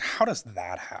time, like, how does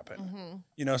that happen?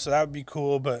 So that would be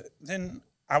cool. But then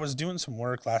I was doing some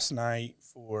work last night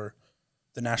for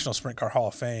the National Sprint Car Hall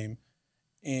of Fame,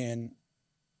 and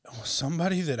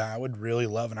somebody that I would really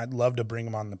love, and I'd love to bring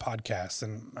him on the podcast,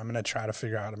 and I'm going to try to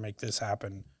figure out how to make this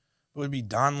happen, would be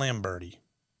Don Lamberti.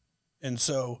 And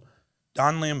so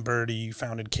Don Lamberti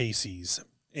founded Casey's,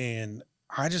 and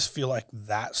I just feel like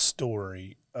that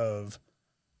story of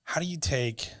how do you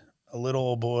take a little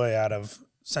old boy out of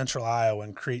central Iowa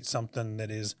and create something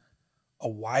that is a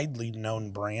widely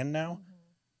known brand now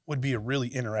would be a really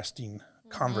interesting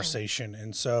conversation.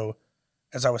 And so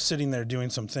as I was sitting there doing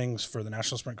some things for the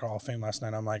National Sprint Car Hall of Fame last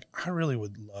night, I'm like, I really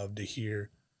would love to hear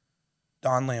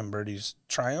Don Lamberti's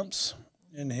triumphs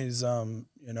and his, some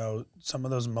of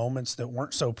those moments that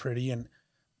weren't so pretty, and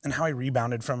how he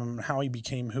rebounded from them, and how he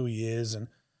became who he is.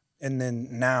 And then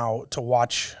now to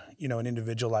watch, an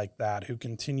individual like that who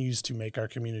continues to make our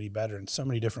community better in so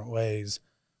many different ways,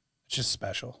 it's just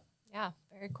special. Yeah,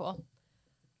 very cool.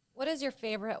 What is your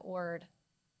favorite word?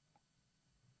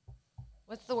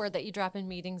 What's the word that you drop in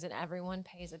meetings and everyone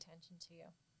pays attention to you?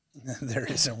 There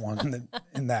isn't one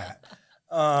in that.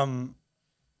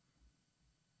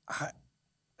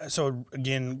 So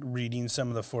again, reading some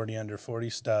of the 40 under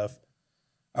 40 stuff,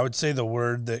 I would say the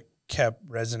word that kept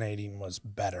resonating was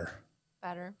better.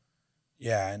 Better.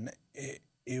 Yeah. And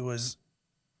it was,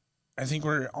 I think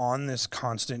we're on this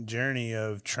constant journey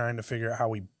of trying to figure out how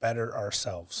we better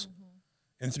ourselves.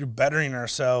 And through bettering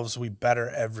ourselves, we better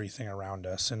everything around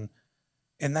us. And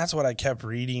that's what I kept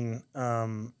reading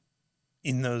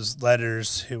in those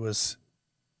letters. It was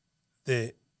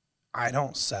that I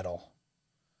don't settle,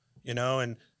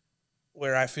 and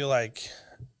where I feel like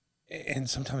and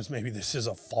sometimes maybe this is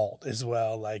a fault as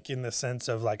well, like in the sense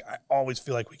of like, I always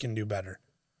feel like we can do better.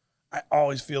 I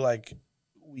always feel like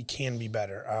we can be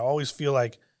better. I always feel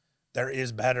like there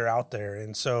is better out there.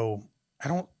 And so I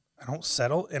don't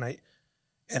settle. And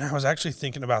I was actually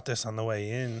thinking about this on the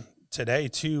way in today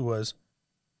too, was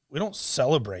we don't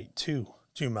celebrate too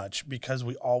much because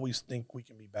we always think we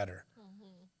can be better.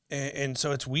 And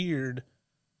so it's weird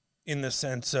in the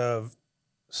sense of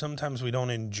sometimes we don't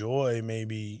enjoy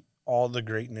maybe all the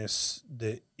greatness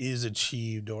that is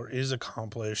achieved or is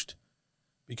accomplished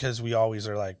because we always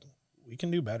are like, we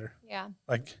can do better. Yeah.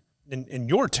 Like, and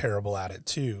you're terrible at it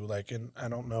too. Like, and I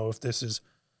don't know if this is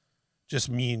just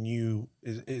me and you,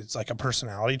 it's like a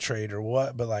personality trait or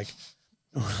what, but like,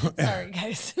 sorry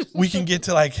guys, we can get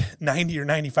to like 90 or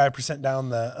 95% down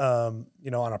the,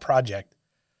 on a project.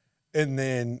 And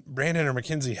then Brandon or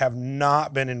Mackenzie have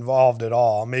not been involved at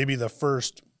all. Maybe the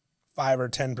first 5 or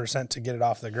 10% to get it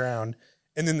off the ground.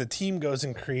 And then the team goes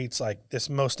and creates like this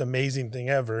most amazing thing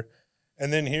ever.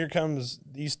 And then here comes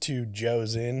these two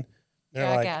Joes in.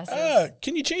 They're like,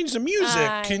 can you change the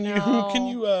music? Can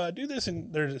you do this?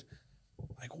 And they're just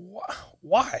like,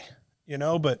 why?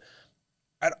 But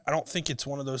I don't think it's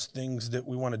one of those things that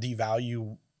we want to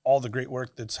devalue all the great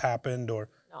work that's happened, or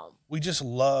we just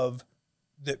love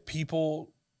that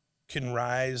people can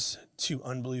rise to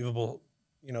unbelievable,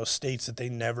 states that they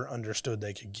never understood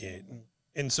they could get.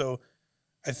 And so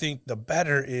I think the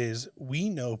better is we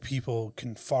know people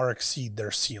can far exceed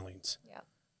their ceilings. Yeah.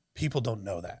 People don't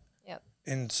know that. Yep.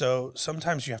 And so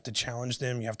sometimes you have to challenge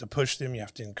them, you have to push them, you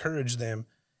have to encourage them,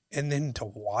 and then to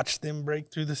watch them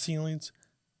break through the ceilings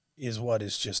is what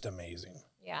is just amazing.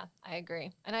 Yeah, I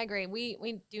agree. And I agree.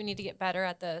 We do need to get better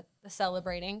at the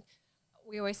celebrating.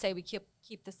 We always say we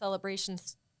keep the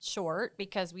celebrations short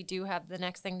because we do have the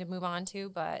next thing to move on to,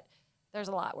 but there's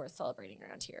a lot worth celebrating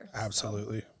around here.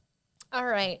 Absolutely. So. All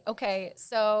right. Okay.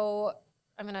 So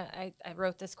I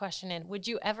wrote this question in. Would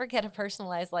you ever get a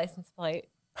personalized license plate?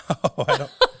 Oh, I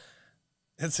don't.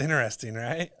 It's interesting,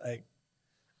 right? Like,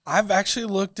 I've actually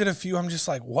looked at a few. I'm just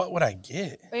like, what would I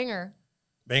get? Banger?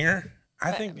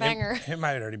 I think Banger. It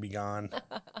might already be gone.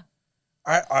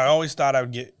 I always thought I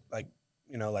would get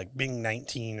like being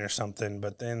 19 or something,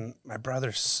 but then my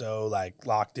brother's so like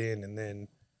locked in, and then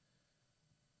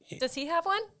does he have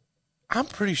one? I'm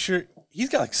pretty sure he's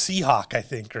got like Seahawk, I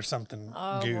think, or something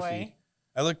goofy. Boy.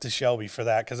 I looked to Shelby for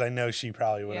that because I know she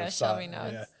probably would have saw Shelby it.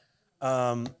 knows.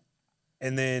 Yeah.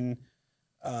 And then,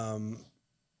 I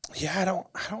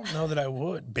don't know that I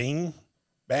would. Bang,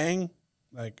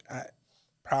 like I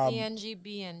probably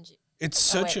BNG. It's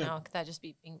such no, could that just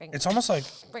be bing bing? It's almost like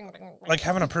bing, bing, bing. Like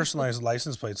having a personalized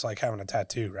license plate. It's like having a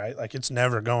tattoo, right? Like it's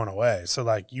never going away. So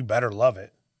like you better love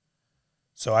it.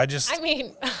 So I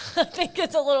think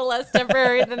it's a little less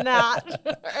temporary than that.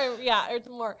 It's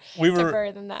more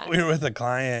temporary than that. We were with a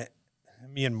client.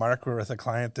 Me and Mark were with a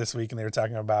client this week, and they were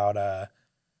talking about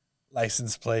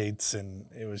license plates, and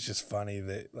it was just funny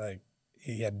that like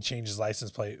he had to change his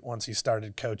license plate once he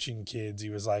started coaching kids.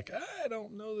 He was like, I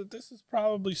don't know that this is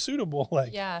probably suitable.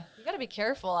 Like, yeah, you got to be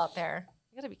careful out there.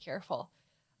 You got to be careful.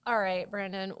 All right,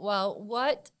 Brandon. Well,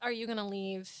 what are you gonna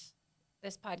leave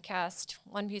this podcast?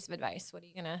 One piece of advice. What are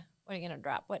you gonna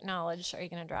drop? What knowledge are you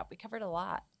gonna drop? We covered a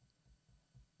lot.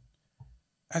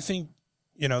 I think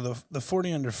the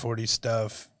 40 under 40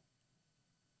 stuff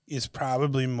is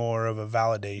probably more of a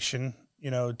validation,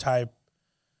 type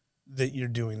that you're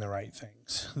doing the right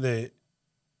things.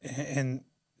 And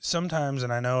sometimes,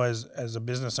 and I know as a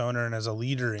business owner and as a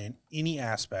leader in any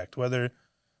aspect, whether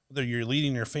you're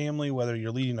leading your family, whether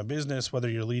you're leading a business, whether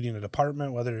you're leading a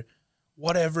department,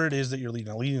 whatever it is that you're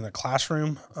leading a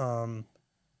classroom,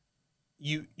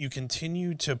 you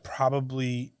continue to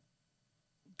probably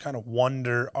kind of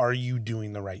wonder, are you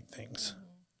doing the right things?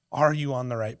 Mm-hmm. Are you on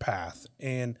the right path?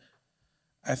 And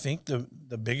I think the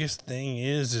biggest thing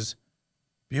is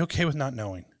be okay with not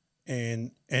knowing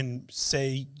and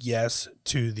say yes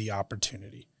to the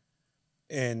opportunity.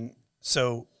 And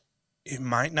so it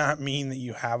might not mean that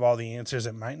you have all the answers.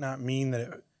 It might not mean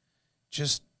that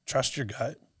just trust your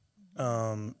gut.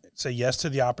 Say yes to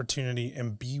the opportunity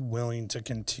and be willing to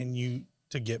continue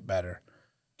to get better,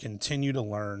 continue to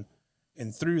learn.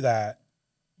 And through that,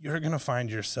 you're going to find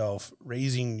yourself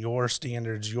raising your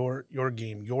standards, your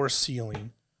game, your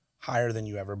ceiling higher than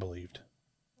you ever believed.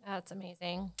 That's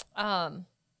amazing.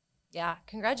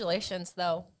 Congratulations,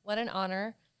 though. What an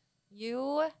honor.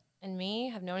 You and me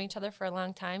have known each other for a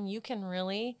long time. You can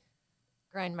really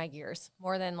grind my gears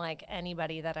more than like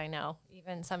anybody that I know.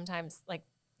 Even sometimes like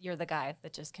you're the guy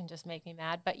that can make me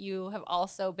mad, but you have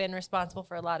also been responsible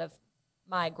for a lot of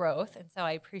my growth. And so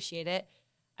I appreciate it.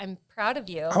 I'm proud of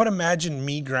you. I would imagine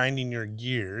me grinding your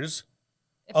gears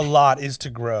a lot is to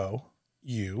grow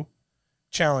you,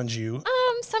 challenge you.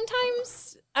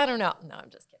 Sometimes, I don't know. No, I'm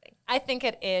just kidding. I think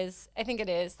it is.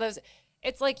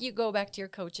 It's like you go back to your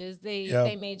coaches.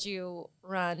 They made you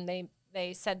run.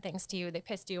 They said things to you. They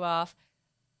pissed you off.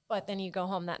 But then you go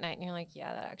home that night and you're like,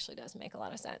 yeah, that actually does make a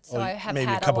lot of sense. So I have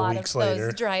had a lot of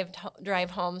those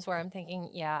drive homes where I'm thinking,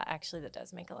 yeah, actually that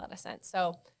does make a lot of sense.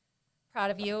 So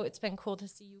proud of you. It's been cool to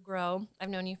see you grow. I've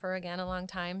known you for, again, a long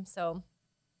time. So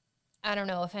I don't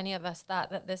know if any of us thought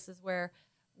that this is where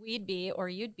we'd be or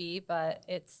you'd be, but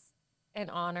it's an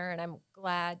honor, and I'm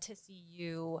glad to see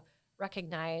you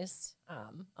recognized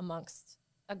amongst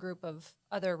a group of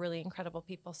other really incredible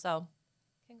people. So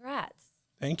congrats.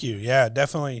 Thank you. Yeah,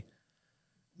 definitely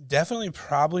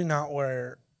probably not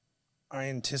where I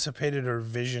anticipated or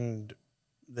visioned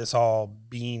this all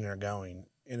being or going.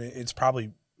 And it's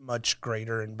probably much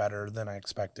greater and better than I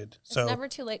expected. It's never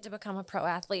too late to become a pro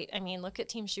athlete. I mean, look at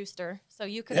Team Schuster. So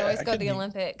you could always go to the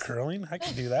Olympics. Curling, I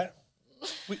could do that.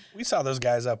 we saw those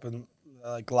guys up in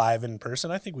live in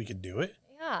person. I think we could do it.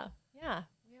 Yeah.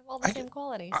 We have all the same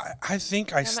qualities. I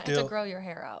think I still might have to grow your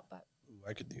hair out, but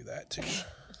I could do that too.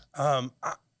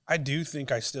 I do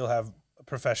think I still have a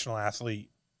professional athlete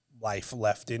life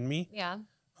left in me. Yeah.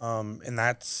 And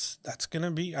that's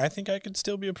gonna be. I think I could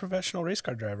still be a professional race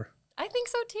car driver. I think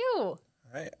so too.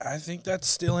 I think that's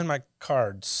still in my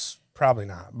cards. Probably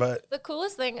not, but the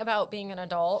coolest thing about being an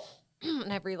adult,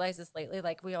 and I've realized this lately,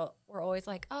 like we're always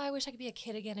like, oh, I wish I could be a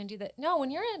kid again and do that. No, when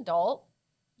you're an adult,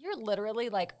 you're literally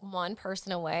like one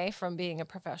person away from being a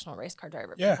professional race car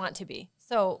driver if you want to be.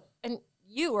 So, and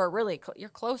you are really, you're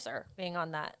closer being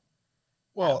on that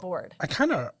board. I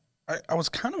was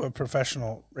kind of a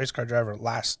professional race car driver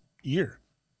last year.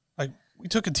 Like, we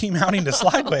took a team outing to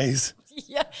Slideways.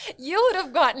 Yeah, you would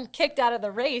have gotten kicked out of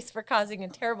the race for causing a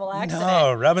terrible accident.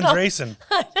 No, Rubbin's Racing.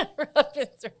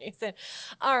 Rubbin's Racing.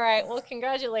 All right, well,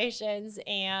 congratulations.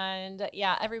 And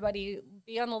yeah, everybody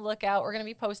be on the lookout. We're going to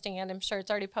be posting it. I'm sure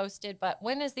it's already posted. But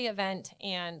when is the event?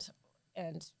 And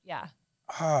yeah.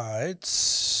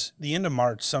 It's the end of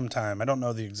March sometime. I don't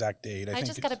know the exact date. I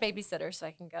just got a babysitter, so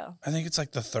I can go. I think it's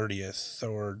like the 30th,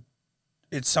 or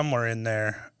it's somewhere in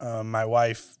there. My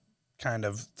wife kind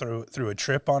of threw a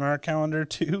trip on our calendar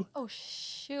too. Oh,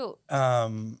 shoot.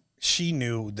 She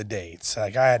knew the dates.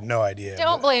 Like, I had no idea.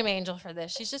 Don't blame Angel for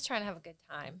this. She's just trying to have a good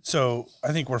time. So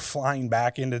I think we're flying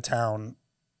back into town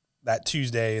that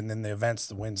Tuesday, and then the event's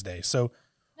the Wednesday. So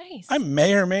nice. I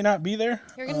may or may not be there.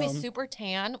 You're going to be super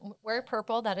tan. Wear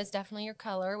purple. That is definitely your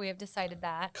color. We have decided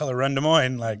that. Color Run Des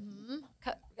Moines, like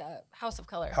House of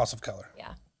Color. House of Color.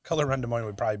 Yeah. Color Run Des Moines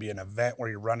would probably be an event where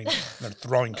you're running and they're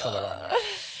throwing color on it.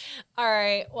 All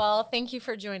right. Well, thank you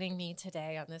for joining me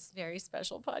today on this very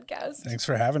special podcast. Thanks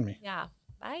for having me. Yeah.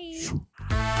 Bye.